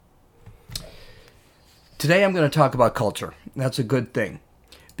Today I'm going to talk about culture. That's a good thing.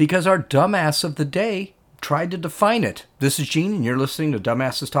 Because our dumbass of the day tried to define it. This is Gene, and you're listening to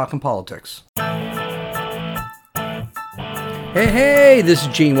Dumbasses Talking Politics. Hey, this is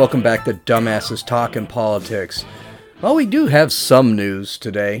Gene. Welcome back to Dumbasses Talking Politics. Well, we do have some news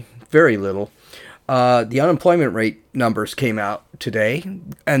today. Very little. The unemployment rate numbers came out today,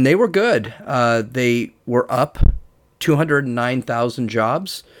 and they were good. They were up 209,000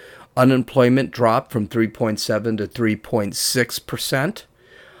 jobs. Unemployment dropped from 3.7 to 3.6%.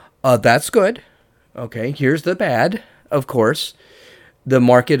 That's good. Okay, here's the bad, of course. The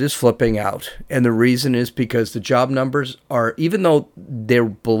market is flipping out. And the reason is because the job numbers are, even though they're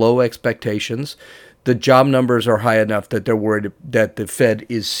below expectations, the job numbers are high enough that they're worried that the Fed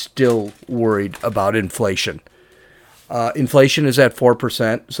is still worried about inflation. Inflation is at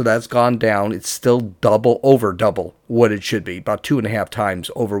 4%, so that's gone down. It's still over double what it should be, about 2.5 times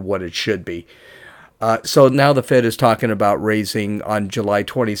over what it should be. So now the Fed is talking about raising, on July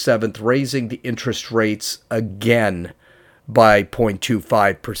 27th, raising the interest rates again by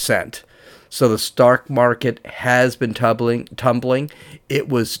 0.25%. So the stock market has been tumbling. It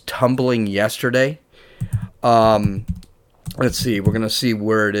was tumbling yesterday. Let's see. We're going to see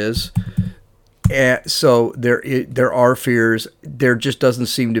where it is. So there are fears. There just doesn't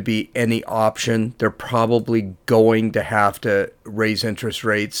seem to be any option. They're probably going to have to raise interest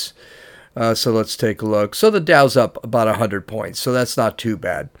rates. So let's take a look. So the Dow's up about 100 points. So that's not too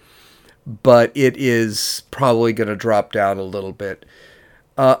bad. But it is probably going to drop down a little bit.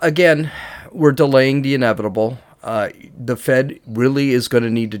 Again, we're delaying the inevitable. The Fed really is going to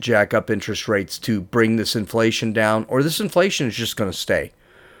need to jack up interest rates to bring this inflation down, or this inflation is just going to stay.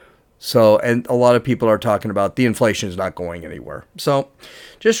 So, and a lot of people are talking about the inflation is not going anywhere. So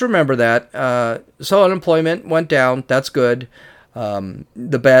just remember that. So unemployment went down. That's good. The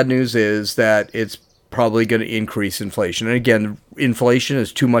bad news is that it's probably going to increase inflation. And again, inflation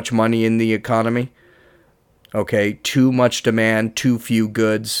is too much money in the economy. Okay, too much demand, too few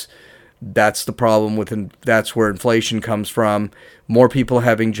goods. That's the problem that's where inflation comes from. More people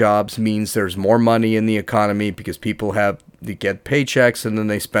having jobs means there's more money in the economy because they get paychecks and then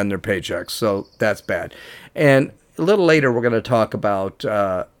they spend their paychecks. So that's bad. And a little later, we're going to talk about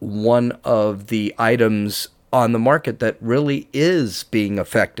one of the items on the market that really is being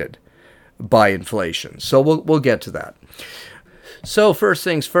affected by inflation. So we'll get to that. So first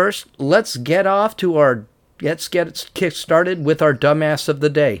things first, let's get it kick started with our dumbass of the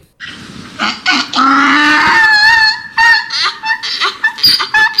day.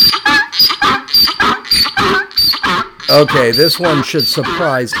 Okay, this one should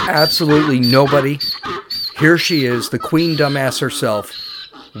surprise absolutely nobody. Here she is, the Queen Dumbass herself,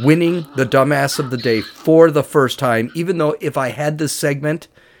 winning the Dumbass of the Day for the first time, even though if I had this segment,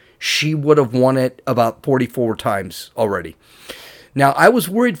 she would have won it about 44 times already. Now, I was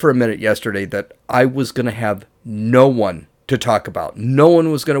worried for a minute yesterday that I was going to have no one to talk about. No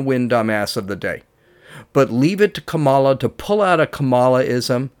one was going to win Dumbass of the Day. But leave it to Kamala to pull out a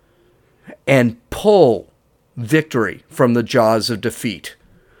Kamalaism and pull victory from the jaws of defeat.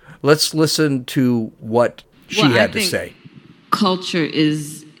 Let's listen to what she had to say. Culture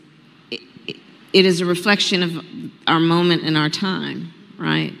is a reflection of our moment and our time,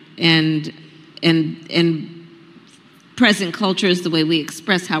 right? And present culture is the way we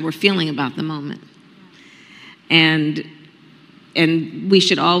express how we're feeling about the moment. And we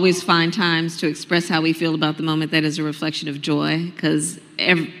should always find times to express how we feel about the moment that is a reflection of joy, because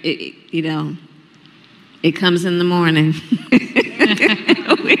it comes in the morning.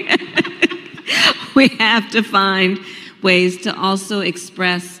 We have to find ways to also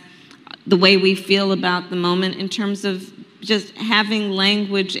express the way we feel about the moment in terms of just having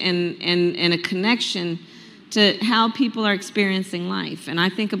language and a connection to how people are experiencing life. And I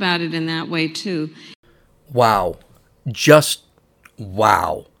think about it in that way too. Wow. Just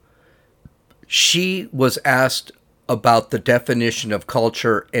wow. She was asked about the definition of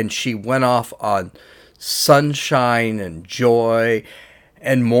culture, and she went off on sunshine and joy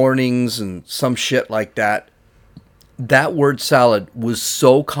and mornings and some shit like that. That word salad was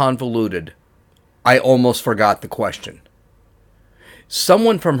so convoluted, I almost forgot the question.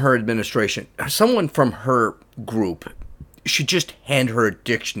 Someone from her administration, someone from her group, should just hand her a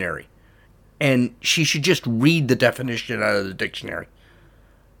dictionary. And she should just read the definition out of the dictionary.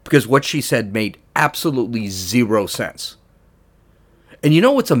 Because what she said made absolutely zero sense. And you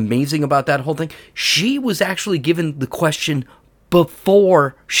know what's amazing about that whole thing? She was actually given the question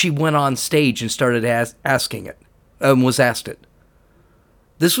before she went on stage and started asking it, was asked it.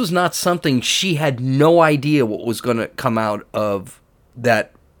 This was not something she had no idea what was going to come out of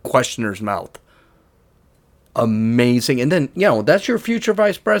that questioner's mouth. Amazing. And then, that's your future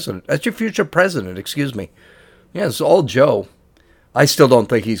vice president. That's your future president, excuse me. Yeah, it's all Joe. I still don't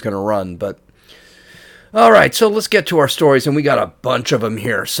think he's going to run, but... All right, so let's get to our stories, and we got a bunch of them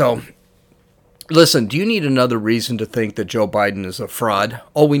here. So, listen, do you need another reason to think that Joe Biden is a fraud?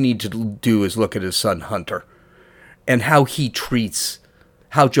 All we need to do is look at his son, Hunter, and how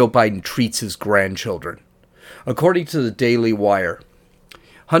Joe Biden treats his grandchildren. According to the Daily Wire,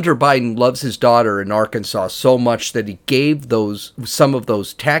 Hunter Biden loves his daughter in Arkansas so much that he gave some of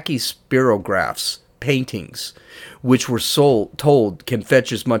those tacky spirographs paintings, which were told can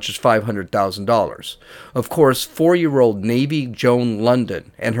fetch as much as $500,000. Of course, 4-year-old Navy Joan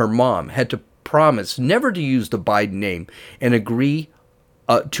London and her mom had to promise never to use the Biden name and agree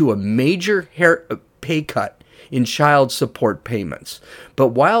to a major pay cut in child support payments. But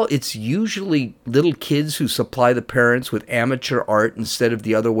while it's usually little kids who supply the parents with amateur art instead of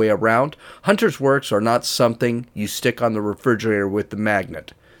the other way around, Hunter's works are not something you stick on the refrigerator with the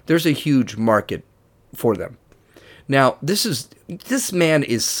magnet. There's a huge market for them. Now, this man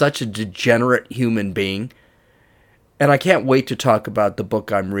is such a degenerate human being, and I can't wait to talk about the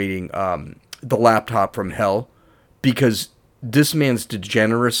book I'm reading, The Laptop from Hell, because this man's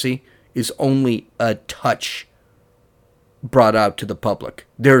degeneracy is only a touch brought out to the public.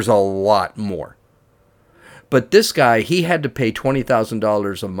 There's a lot more. But this guy, he had to pay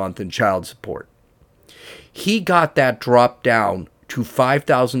 $20,000 a month in child support. He got that dropped down to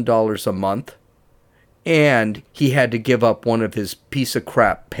 $5,000 a month, and he had to give up one of his piece of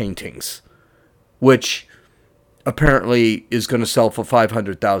crap paintings, which apparently is going to sell for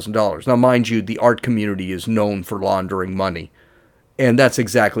 $500,000. Now, mind you, the art community is known for laundering money, and that's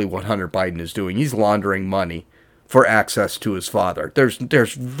exactly what Hunter Biden is doing. He's laundering money for access to his father. There's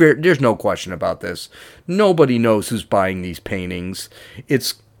no question about this. Nobody knows who's buying these paintings.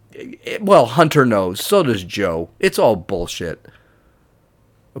 Hunter knows. So does Joe. It's all bullshit.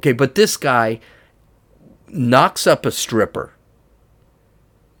 Okay, but this guy knocks up a stripper,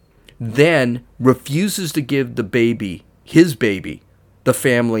 then refuses to give his baby, the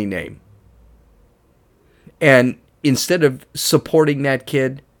family name. And instead of supporting that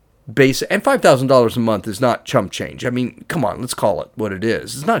kid, and $5,000 a month is not chump change. I mean, come on, let's call it what it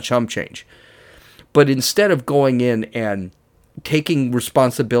is. It's not chump change. But instead of going in and taking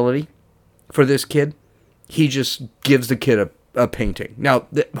responsibility for this kid, he just gives the kid a painting. Now,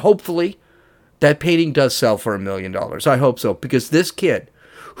 hopefully, that painting does sell for $1 million. I hope so, because this kid,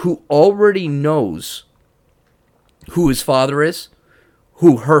 who already knows who his father is,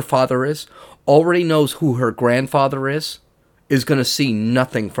 who her father is, already knows who her grandfather is going to see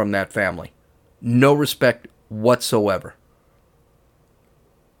nothing from that family. No respect whatsoever.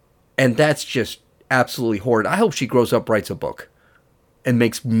 And that's just absolutely horrid. I hope she grows up, writes a book, and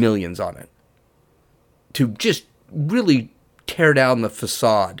makes millions on it, to just really tear down the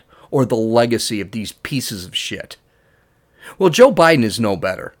facade or the legacy of these pieces of shit. Well, Joe Biden is no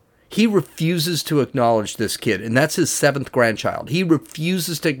better. He refuses to acknowledge this kid, and that's his 7th grandchild. He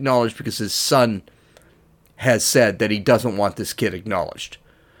refuses to acknowledge because his son has said that he doesn't want this kid acknowledged.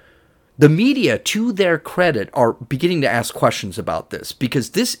 The media, to their credit, are beginning to ask questions about this,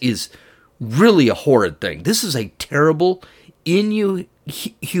 because this is really a horrid thing. This is a terrible,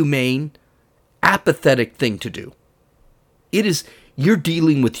 inhumane, apathetic thing to do. You're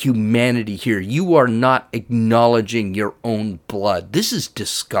dealing with humanity here. You are not acknowledging your own blood. This is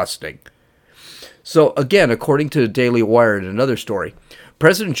disgusting. So again, according to the Daily Wire in another story,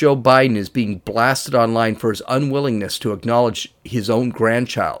 President Joe Biden is being blasted online for his unwillingness to acknowledge his own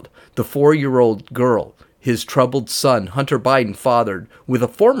grandchild, the 4-year-old girl his troubled son, Hunter Biden, fathered with a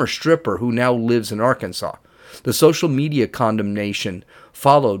former stripper who now lives in Arkansas. The social media condemnation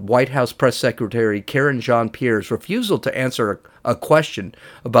followed White House Press Secretary Karen Jean-Pierre's refusal to answer a question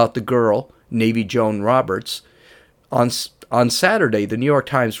about the girl, Navy Joan Roberts. On Saturday, the New York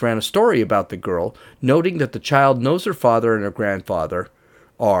Times ran a story about the girl, noting that the child knows her father and her grandfather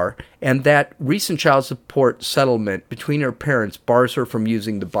are, and that recent child support settlement between her parents bars her from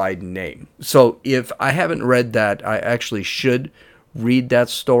using the Biden name. So if I haven't read that, I actually should read that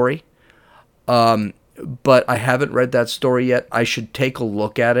story. But I haven't read that story yet. I should take a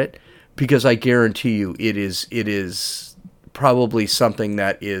look at it, because I guarantee you it is probably something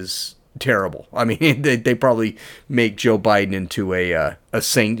that is terrible. I mean, they probably make Joe Biden into a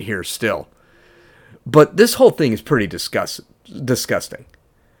saint here still. But this whole thing is pretty disgusting.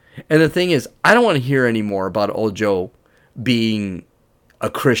 And the thing is, I don't want to hear any more about old Joe being a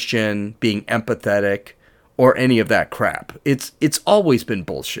Christian, being empathetic, or any of that crap. It's always been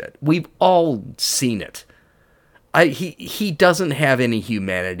bullshit. We've all seen it. He doesn't have any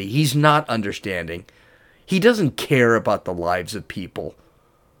humanity. He's not understanding. He doesn't care about the lives of people.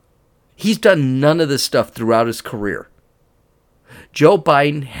 He's done none of this stuff throughout his career. Joe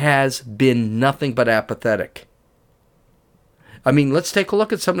Biden has been nothing but apathetic. I mean, let's take a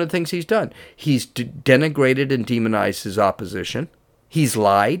look at some of the things he's done. He's denigrated and demonized his opposition. He's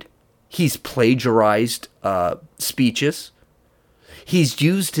lied. He's plagiarized speeches. He's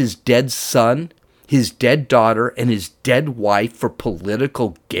used his dead son, his dead daughter, and his dead wife for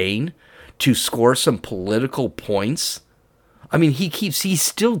political gain to score some political points. I mean, he's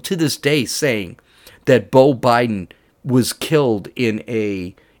still to this day saying that Beau Biden was killed in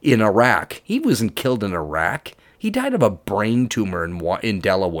Iraq. He wasn't killed in Iraq. He died of a brain tumor in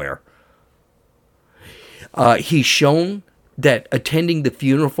Delaware. He's shown that attending the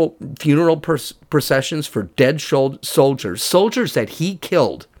funeral processions for dead soldiers that he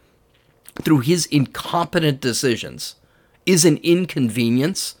killed through his incompetent decisions, is an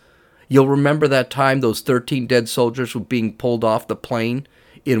inconvenience. You'll remember that time those 13 dead soldiers were being pulled off the plane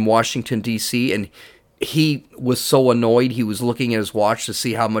in Washington, D.C., and he was so annoyed he was looking at his watch to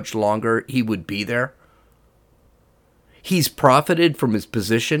see how much longer he would be there. He's profited from his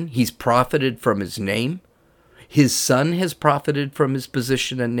position. He's profited from his name. His son has profited from his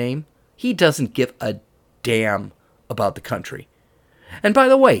position and name. He doesn't give a damn about the country. And by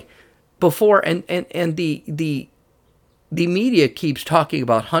the way, the media keeps talking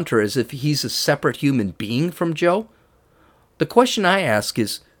about Hunter as if he's a separate human being from Joe. The question I ask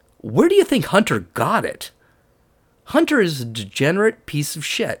is, where do you think Hunter got it? Hunter is a degenerate piece of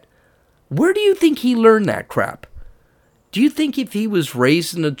shit. Where do you think he learned that crap? Do you think if he was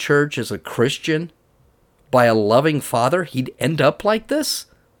raised in a church as a Christian by a loving father, he'd end up like this?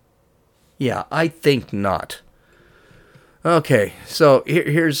 Yeah, I think not. Okay, so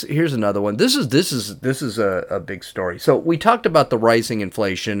here's another one. This is a big story. So we talked about the rising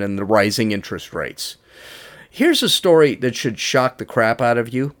inflation and the rising interest rates. Here's a story that should shock the crap out of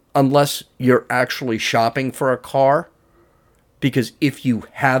you, unless you're actually shopping for a car. Because if you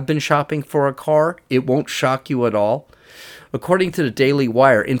have been shopping for a car, it won't shock you at all. According to the Daily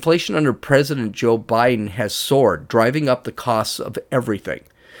Wire, inflation under President Joe Biden has soared, driving up the costs of everything.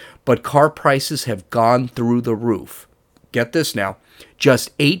 But car prices have gone through the roof. Get this now.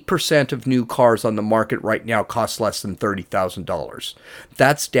 Just 8% of new cars on the market right now cost less than $30,000.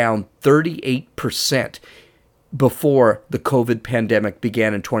 That's down 38% before the COVID pandemic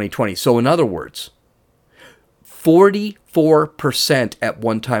began in 2020. So in other words, 44% at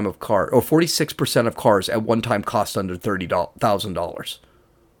one time of car, or 46% of cars at one time cost under $30,000.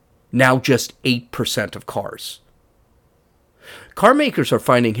 Now just 8% of cars. Car makers are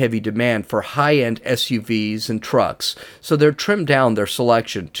finding heavy demand for high-end SUVs and trucks, so they're trimmed down their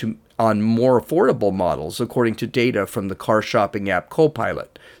selection on more affordable models, according to data from the car shopping app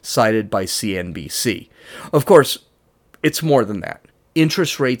Copilot, cited by CNBC. Of course, it's more than that.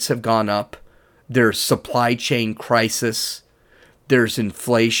 Interest rates have gone up. There's supply chain crisis. There's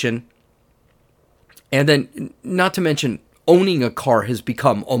inflation. And then, not to mention, owning a car has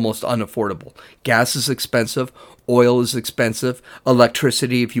become almost unaffordable. Gas is expensive. Oil is expensive.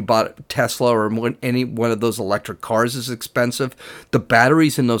 Electricity, if you bought a Tesla or any one of those electric cars, is expensive. The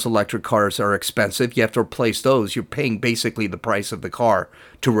batteries in those electric cars are expensive. You have to replace those. You're paying basically the price of the car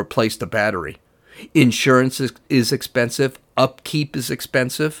to replace the battery. Insurance is expensive. Upkeep is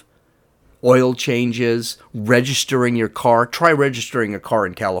expensive. Oil changes. Registering your car. Try registering a car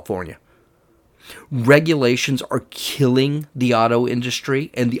in California. Regulations are killing the auto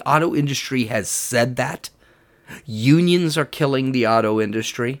industry, and the auto industry has said that. Unions are killing the auto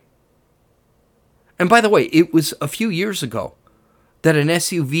industry. And by the way, it was a few years ago that an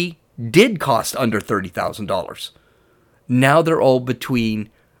SUV did cost under $30,000. Now they're all between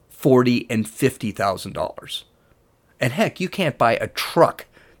 $40,000 and $50,000. And heck, you can't buy a truck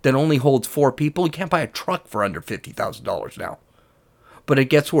that only holds 4 people. You can't buy a truck for under $50,000 now. But it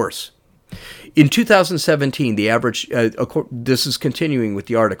gets worse. In 2017, the average, this is continuing with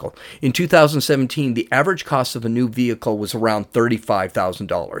the article, in 2017, the average cost of a new vehicle was around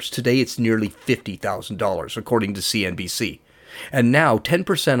 $35,000. Today, it's nearly $50,000, according to CNBC. And now,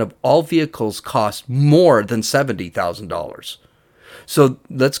 10% of all vehicles cost more than $70,000. So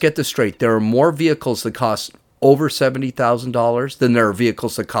let's get this straight. There are more vehicles that cost over $70,000 than there are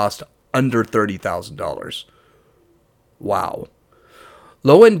vehicles that cost under $30,000. Wow.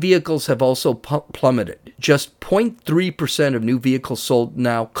 Low-end vehicles have also plummeted. Just 0.3% of new vehicles sold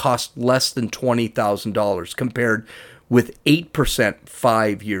now cost less than $20,000, compared with 8%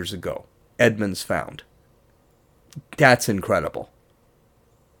 5 years ago, Edmunds found. That's incredible.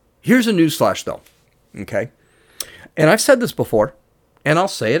 Here's a newsflash, though, okay? And I've said this before, and I'll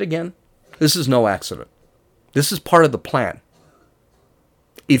say it again. This is no accident. This is part of the plan.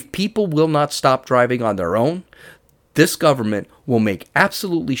 If people will not stop driving on their own, this government will make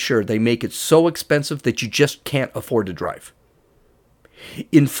absolutely sure they make it so expensive that you just can't afford to drive.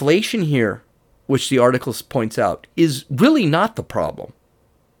 Inflation here, which the article points out, is really not the problem.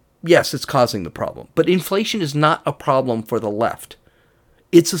 Yes, it's causing the problem, but inflation is not a problem for the left.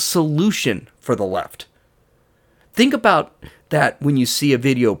 It's a solution for the left. Think about that when you see a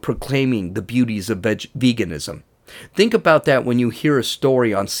video proclaiming the beauties of veganism. Think about that when you hear a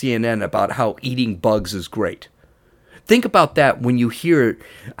story on CNN about how eating bugs is great. Think about that when you hear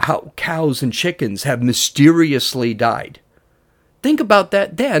how cows and chickens have mysteriously died. Think about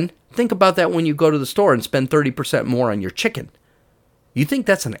that then. Think about that when you go to the store and spend 30% more on your chicken. You think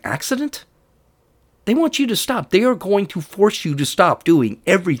that's an accident? They want you to stop. They are going to force you to stop doing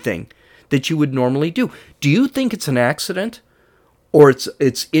everything that you would normally do. Do you think it's an accident? Or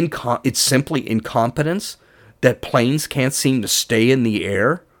it's simply incompetence that planes can't seem to stay in the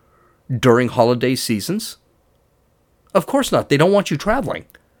air during holiday seasons? Of course not. They don't want you traveling.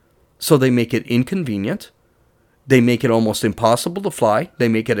 So they make it inconvenient. They make it almost impossible to fly. They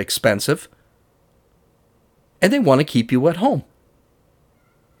make it expensive. And they want to keep you at home.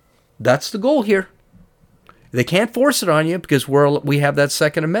 That's the goal here. They can't force it on you because we have that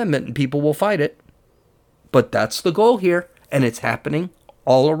Second Amendment and people will fight it. But that's the goal here, and it's happening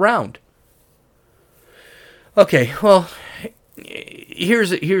all around. Okay, well,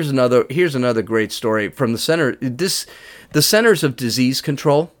 here's another great story from the center. The Centers of Disease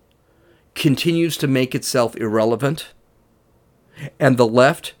Control continues to make itself irrelevant, and the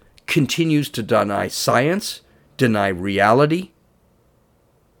left continues to deny science, deny reality,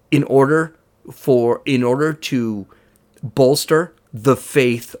 in order to bolster the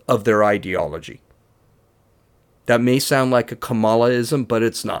faith of their ideology. That may sound like a Kamalaism, but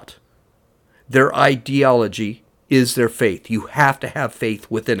it's not. Their ideology is their faith. You have to have faith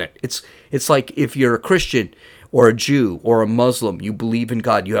within it. It's like if you're a Christian or a Jew or a Muslim, you believe in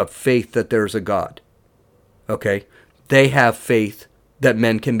God, you have faith that there's a God. Okay? They have faith that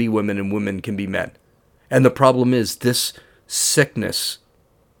men can be women and women can be men. And the problem is this sickness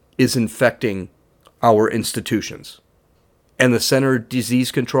is infecting our institutions. And the Center of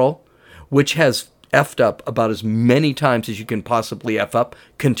Disease Control, which has effed up about as many times as you can possibly F up,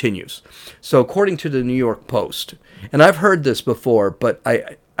 continues. So according to the New York Post, and I've heard this before, but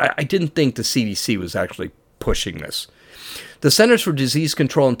I didn't think the CDC was actually pushing this. The Centers for Disease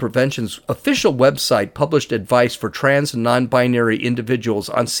Control and Prevention's official website published advice for trans and non-binary individuals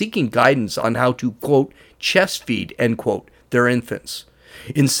on seeking guidance on how to, quote, chest feed, end quote, their infants.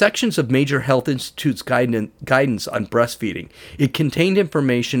 In sections of Major Health Institute's guidance on breastfeeding, it contained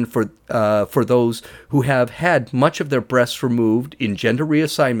information for those who have had much of their breasts removed in gender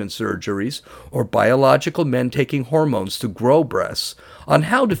reassignment surgeries or biological men taking hormones to grow breasts on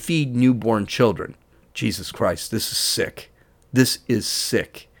how to feed newborn children. Jesus Christ, this is sick. This is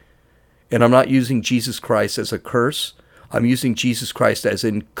sick. And I'm not using Jesus Christ as a curse. I'm using Jesus Christ as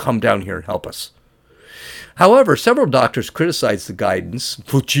in, come down here and help us. However, several doctors criticized the guidance.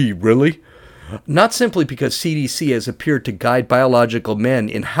 Well, gee, really? Not simply because CDC has appeared to guide biological men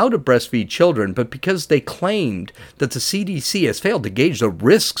in how to breastfeed children, but because they claimed that the CDC has failed to gauge the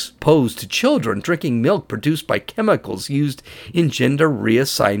risks posed to children drinking milk produced by chemicals used in gender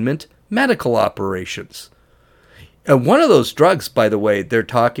reassignment medical operations. And one of those drugs, by the way, they're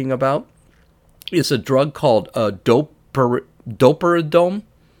talking about is a drug called doperidone.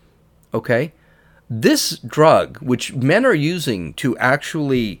 Okay? This drug, which men are using to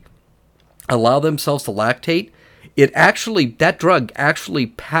actually allow themselves to lactate, that drug actually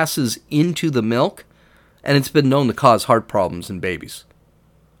passes into the milk, and it's been known to cause heart problems in babies.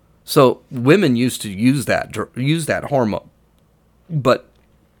 So women used to use that hormone, but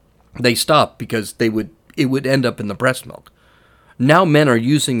they stopped because it would end up in the breast milk. Now men are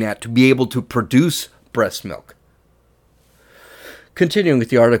using that to be able to produce breast milk. Continuing with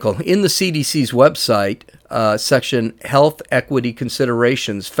the article, in the CDC's website section, Health Equity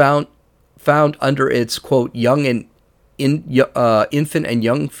Considerations found under its, quote, young and infant and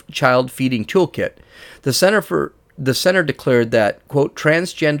young child feeding toolkit, the center declared that, quote,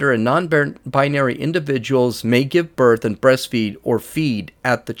 transgender and non-binary individuals may give birth and breastfeed or feed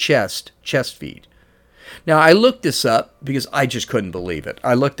at the chest feed. Now, I looked this up because I just couldn't believe it.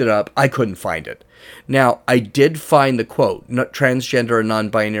 I looked it up. I couldn't find it. Now, I did find the quote, transgender and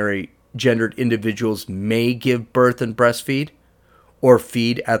non-binary gendered individuals may give birth and breastfeed or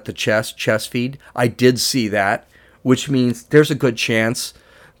feed at the chest feed. I did see that, which means there's a good chance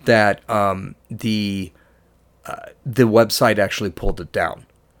that the website actually pulled it down.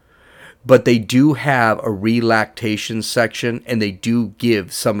 but they do have a relactation section, and they do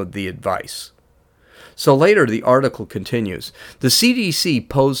give some of the advice. So later, the article continues. The CDC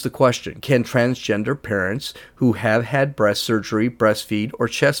posed the question, can transgender parents who have had breast surgery breastfeed or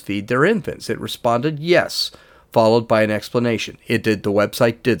chest feed their infants? It responded yes, followed by an explanation. The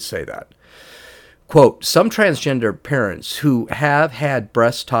website did say that. Quote, some transgender parents who have had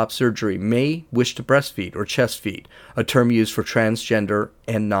breast top surgery may wish to breastfeed or chest feed, a term used for transgender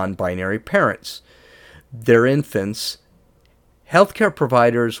and non-binary parents, their infants. Healthcare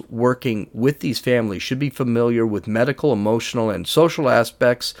providers working with these families should be familiar with medical, emotional, and social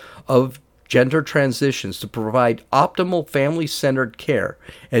aspects of gender transitions to provide optimal family-centered care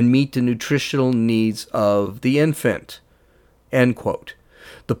and meet the nutritional needs of the infant. End quote.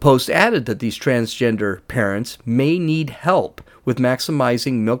 The post added that these transgender parents may need help with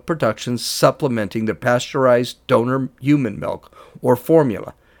maximizing milk production, supplementing their pasteurized donor human milk or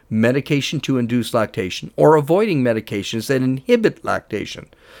formula, medication to induce lactation, or avoiding medications that inhibit lactation,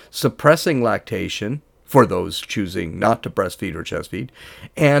 suppressing lactation for those choosing not to breastfeed or chest feed,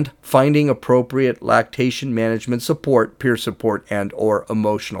 and finding appropriate lactation management support, peer support, and or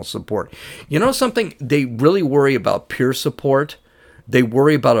emotional support. You know something? They really worry about peer support. They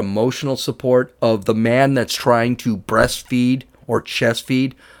worry about emotional support of the man that's trying to breastfeed or chest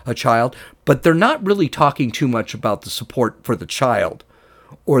feed a child, but they're not really talking too much about the support for the child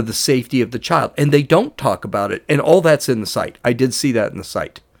or the safety of the child. And they don't talk about it. And all that's in the site. I did see that in the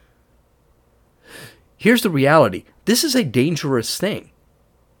site. Here's the reality. This is a dangerous thing.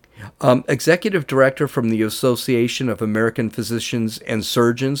 Executive director from the Association of American Physicians and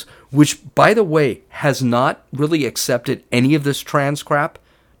Surgeons, which, by the way, has not really accepted any of this trans crap,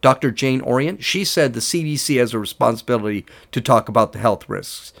 Dr. Jane Orient, she said the CDC has a responsibility to talk about the health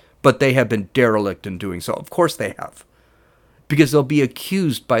risks, but they have been derelict in doing so. Of course they have. Because they'll be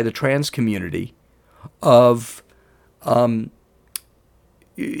accused by the trans community of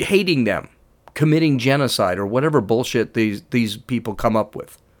hating them, committing genocide, or whatever bullshit these people come up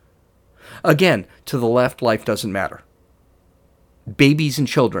with. Again, to the left, life doesn't matter. Babies and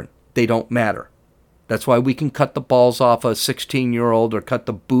children, they don't matter. That's why we can cut the balls off a 16-year-old or cut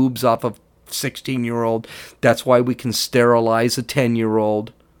the boobs off a 16-year-old. That's why we can sterilize a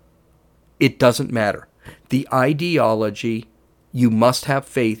 10-year-old. It doesn't matter. The ideology, you must have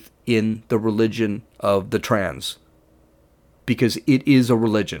faith in the religion of the trans, because it is a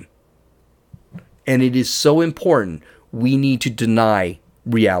religion. And it is so important, we need to deny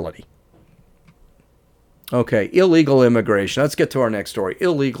reality. Okay, illegal immigration. Let's get to our next story.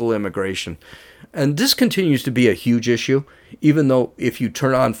 Illegal immigration. And this continues to be a huge issue, even though if you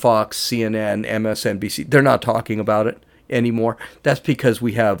turn on Fox, CNN, MSNBC, they're not talking about it anymore. That's because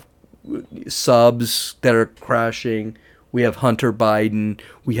we have subs that are crashing. We have Hunter Biden.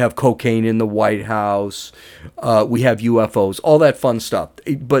 We have cocaine in the White House. We have UFOs, all that fun stuff.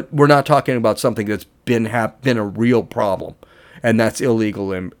 But we're not talking about something that's been a real problem, and that's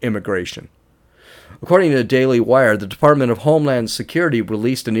illegal immigration. According to the Daily Wire, the Department of Homeland Security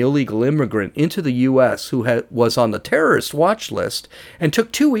released an illegal immigrant into the U.S. who was on the terrorist watch list and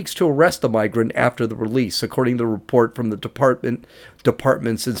took 2 weeks to arrest the migrant after the release, according to a report from the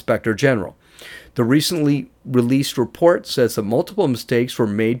department's Inspector General. The recently released report says that multiple mistakes were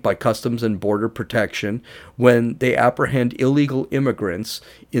made by Customs and Border Protection when they apprehend illegal immigrants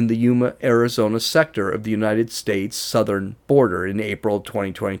in the Yuma, Arizona sector of the United States southern border in April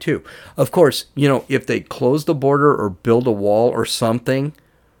 2022. Of course, if they closed the border or build a wall or something,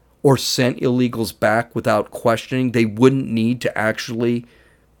 or sent illegals back without questioning, they wouldn't need to actually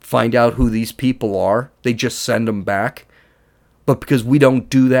find out who these people are. They just send them back. But because we don't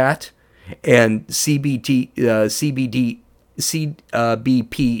do that, and CBP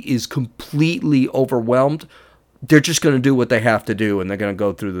is completely overwhelmed, they're just going to do what they have to do, and they're going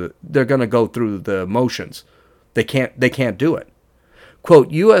to go through the motions. They can't do it.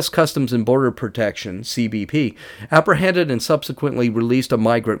 Quote, U.S. Customs and Border Protection, CBP, apprehended and subsequently released a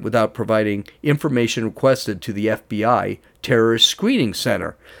migrant without providing information requested to the FBI Terrorist Screening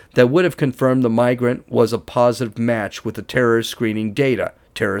Center that would have confirmed the migrant was a positive match with the terrorist screening data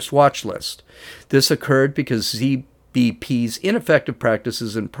terrorist watch list. This occurred because CBP's ineffective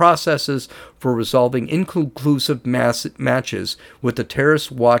practices and processes for resolving inconclusive matches with the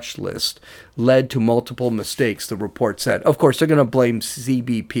terrorist watch list led to multiple mistakes, the report said. Of course, they're going to blame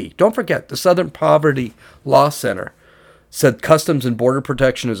CBP. Don't forget, the Southern Poverty Law Center said Customs and Border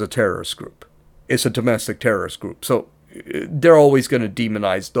Protection is a terrorist group. It's a domestic terrorist group. So they're always going to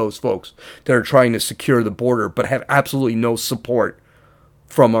demonize those folks that are trying to secure the border but have absolutely no support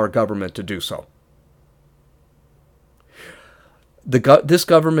from our government to do so. This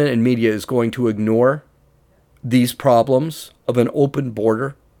government and media is going to ignore these problems of an open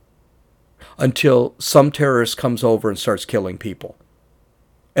border until some terrorist comes over and starts killing people.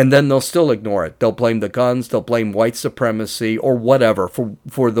 And then they'll still ignore it. They'll blame the guns, they'll blame white supremacy or whatever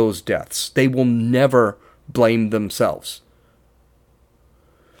for those deaths. They will never blame themselves.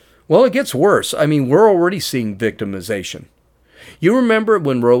 Well, it gets worse. I mean, we're already seeing victimization. You remember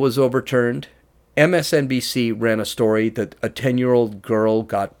when Roe was overturned? MSNBC ran a story that a 10-year-old girl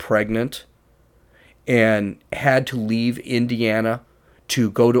got pregnant and had to leave Indiana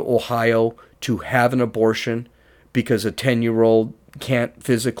to go to Ohio to have an abortion because a 10-year-old can't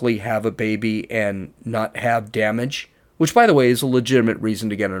physically have a baby and not have damage, which, by the way, is a legitimate reason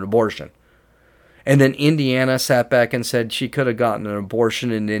to get an abortion. And then Indiana sat back and said she could have gotten an abortion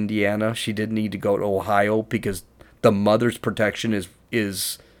in Indiana. She didn't need to go to Ohio because the mother's protection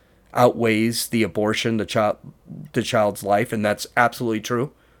is outweighs the abortion, the child's life, and that's absolutely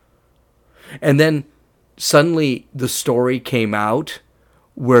true. And then suddenly the story came out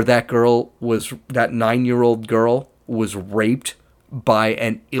where that 9-year-old girl was raped by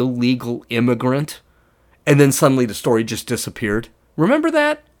an illegal immigrant, and then suddenly the story just disappeared. Remember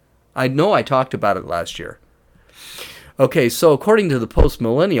that? I know I talked about it last year. Okay, so according to the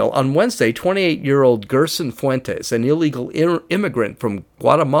Post-Millennial, on Wednesday, 28-year-old Gerson Fuentes, an illegal immigrant from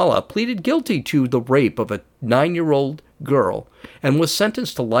Guatemala, pleaded guilty to the rape of a 9-year-old girl and was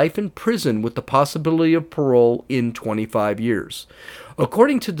sentenced to life in prison with the possibility of parole in 25 years.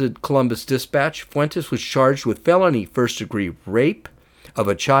 According to the Columbus Dispatch, Fuentes was charged with felony first-degree rape of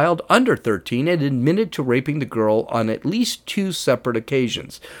a child under 13 and admitted to raping the girl on at least 2 separate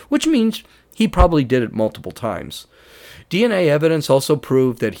occasions, which means he probably did it multiple times. DNA evidence also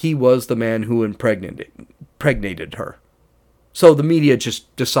proved that he was the man who impregnated her. So the media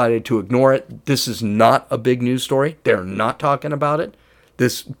just decided to ignore it. This is not a big news story. They're not talking about it.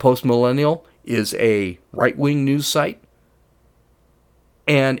 This Post-Millennial is a right-wing news site,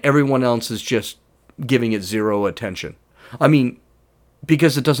 and everyone else is just giving it zero attention. I mean,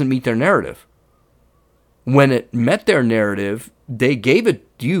 because it doesn't meet their narrative. When it met their narrative, they gave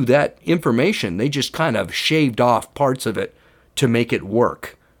you that information. They just kind of shaved off parts of it to make it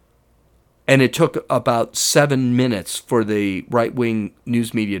work. And it took about 7 minutes for the right-wing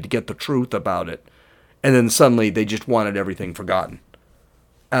news media to get the truth about it. And then suddenly they just wanted everything forgotten.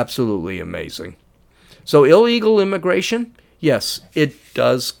 Absolutely amazing. So illegal immigration, yes, it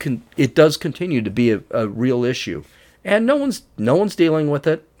does continue to be a real issue. And no one's dealing with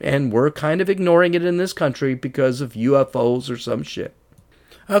it, and we're kind of ignoring it in this country because of UFOs or some shit.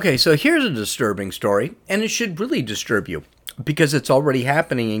 Okay, so here's a disturbing story, and it should really disturb you because it's already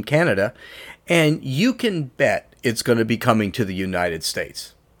happening in Canada, and you can bet it's going to be coming to the United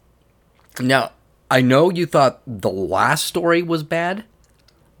States. Now, I know you thought the last story was bad.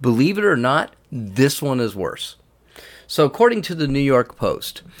 Believe it or not, this one is worse. So according to the New York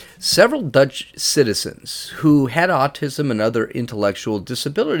Post, several Dutch citizens who had autism and other intellectual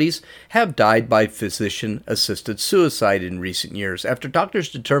disabilities have died by physician-assisted suicide in recent years after doctors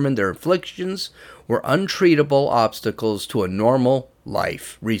determined their afflictions were untreatable obstacles to a normal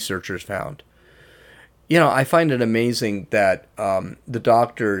life, researchers found. You know, I find it amazing that the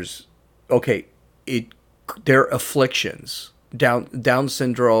doctors, their afflictions, Down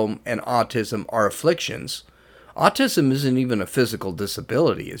syndrome and autism are afflictions. Autism isn't even a physical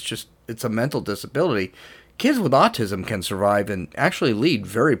disability. It's a mental disability. Kids with autism can survive and actually lead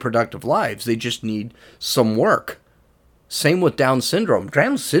very productive lives. They just need some work. Same with Down syndrome.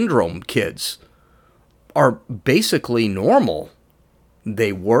 Down syndrome kids are basically normal.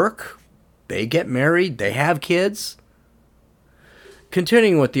 They work, they get married, they have kids.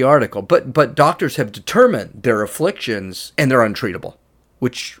 Continuing with the article, but doctors have determined their afflictions and they're untreatable,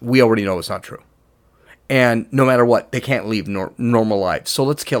 which we already know is not true. And no matter what, they can't lead normal lives. So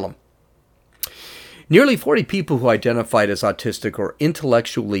let's kill them. Nearly 40 people who identified as autistic or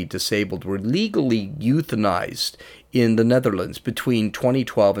intellectually disabled were legally euthanized in the Netherlands between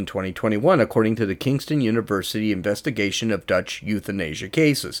 2012 and 2021, according to the Kingston University investigation of Dutch euthanasia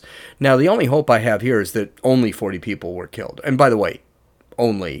cases. Now, the only hope I have here is that only 40 people were killed. And by the way,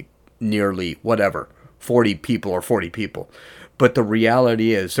 only nearly 40 people or 40 people. But the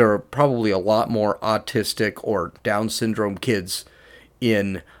reality is there are probably a lot more autistic or Down syndrome kids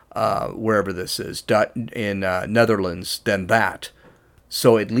in wherever this is, in Netherlands, than that.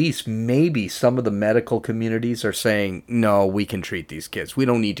 So at least maybe some of the medical communities are saying, no, we can treat these kids. We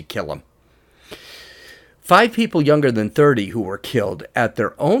don't need to kill them. 5 people younger than 30 who were killed at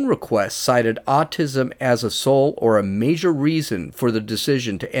their own request cited autism as a sole or a major reason for the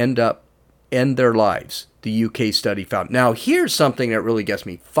decision to end up end their lives, the UK study found. Now, here's something that really gets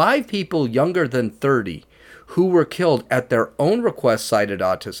me. 5 people younger than 30 who were killed at their own request cited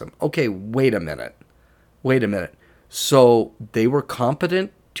autism. Okay, wait a minute. So they were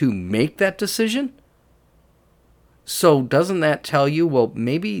competent to make that decision? So doesn't that tell you, well,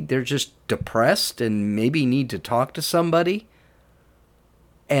 maybe they're just depressed and maybe need to talk to somebody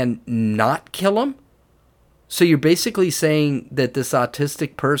and not kill them? So you're basically saying that this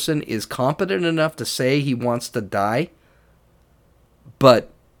autistic person is competent enough to say he wants to die, but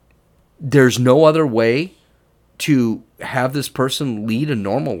there's no other way to have this person lead a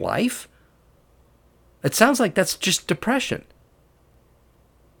normal life? It sounds like that's just depression.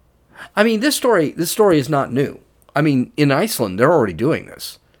 I mean, this story is not new. I mean, in Iceland, they're already doing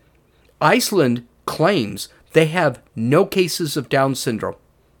this. Iceland claims they have no cases of Down syndrome.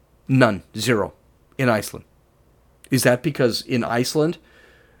 None. 0 in Iceland. Is that because in Iceland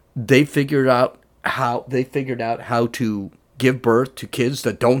they figured out how to give birth to kids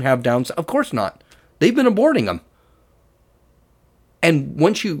that don't have Down syndrome? Of course not. They've been aborting them. And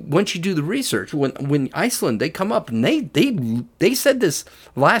once you do the research, when Iceland, they come up and they said this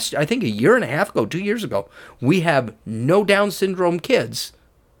last, I think a year and a half ago, 2 years ago, we have no Down syndrome kids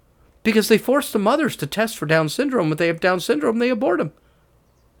because they forced the mothers to test for Down syndrome. If they have Down syndrome, they abort them.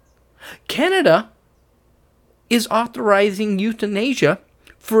 Canada is authorizing euthanasia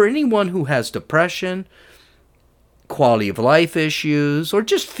for anyone who has depression, quality of life issues, or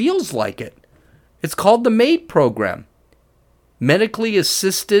just feels like it. It's called the MAID program. Medically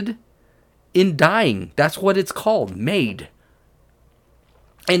assisted in dying. That's what it's called, MAID.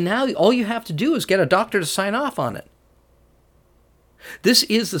 And now all you have to do is get a doctor to sign off on it. This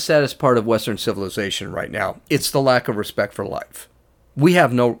is the saddest part of Western civilization right now. It's the lack of respect for life. We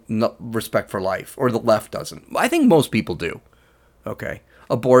have no respect for life, or the left doesn't. I think most people do. Okay.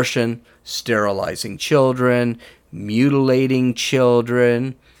 Abortion, sterilizing children, mutilating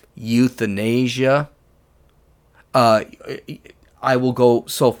children, euthanasia. I will go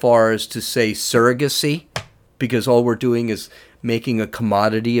so far as to say surrogacy, because all we're doing is making a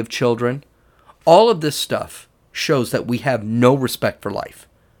commodity of children. All of this stuff shows that we have no respect for life.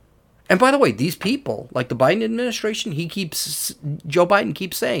 And by the way, these people, like the Biden administration, Joe Biden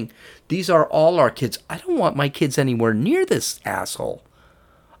keeps saying, these are all our kids. I don't want my kids anywhere near this asshole.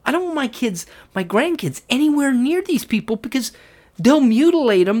 I don't want my grandkids anywhere near these people because they'll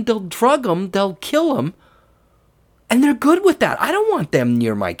mutilate them, they'll drug them, they'll kill them. And they're good with that. I don't want them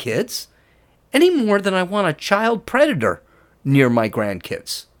near my kids any more than I want a child predator near my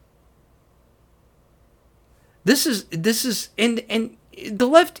grandkids. This is and the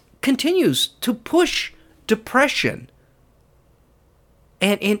left continues to push depression.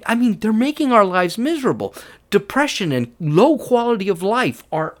 And I mean, they're making our lives miserable. Depression and low quality of life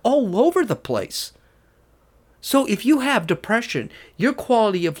are all over the place. So if you have depression, your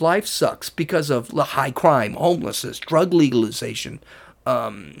quality of life sucks because of high crime, homelessness, drug legalization,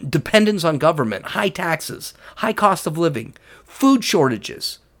 dependence on government, high taxes, high cost of living, food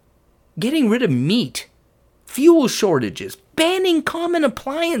shortages, getting rid of meat, fuel shortages, banning common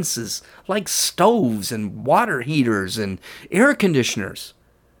appliances like stoves and water heaters and air conditioners.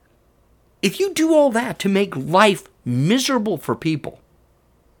 If you do all that to make life miserable for people,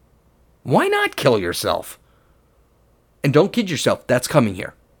 why not kill yourself? And don't kid yourself, that's coming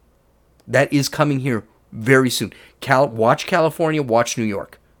here. That is coming here very soon. Watch California, watch New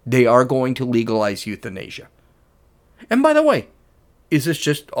York. They are going to legalize euthanasia. And by the way, is this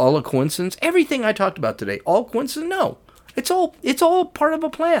just all a coincidence? Everything I talked about today, all coincidence? No. It's all part of a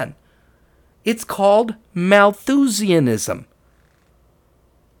plan. It's called Malthusianism.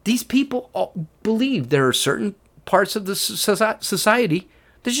 These people all believe there are certain parts of the society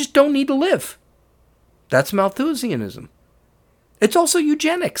that just don't need to live. That's Malthusianism. It's also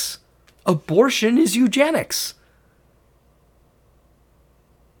eugenics. Abortion is eugenics.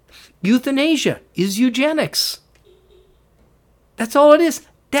 Euthanasia is eugenics. That's all it is.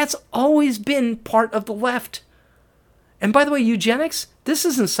 That's always been part of the left. And by the way, eugenics, this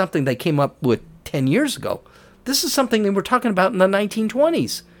isn't something they came up with 10 years ago. This is something they were talking about in the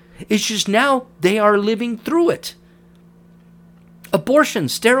 1920s. It's just now they are living through it. Abortion,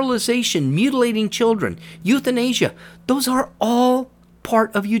 sterilization, mutilating children, euthanasia, those are all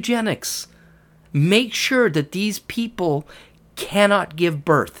part of eugenics. Make sure that these people cannot give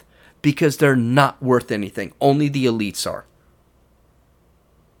birth because they're not worth anything. Only the elites are.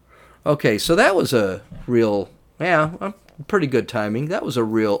 Okay, so that was a real, pretty good timing. That was a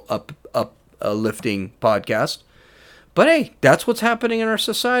real uplifting podcast. But hey, that's what's happening in our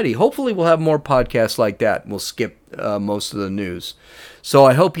society. Hopefully we'll have more podcasts like that. We'll skip most of the news. So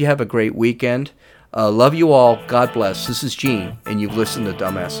I hope you have a great weekend. Love you all. God bless. This is Gene, and you've listened to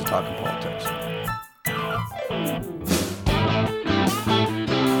Dumbasses Talking Politics.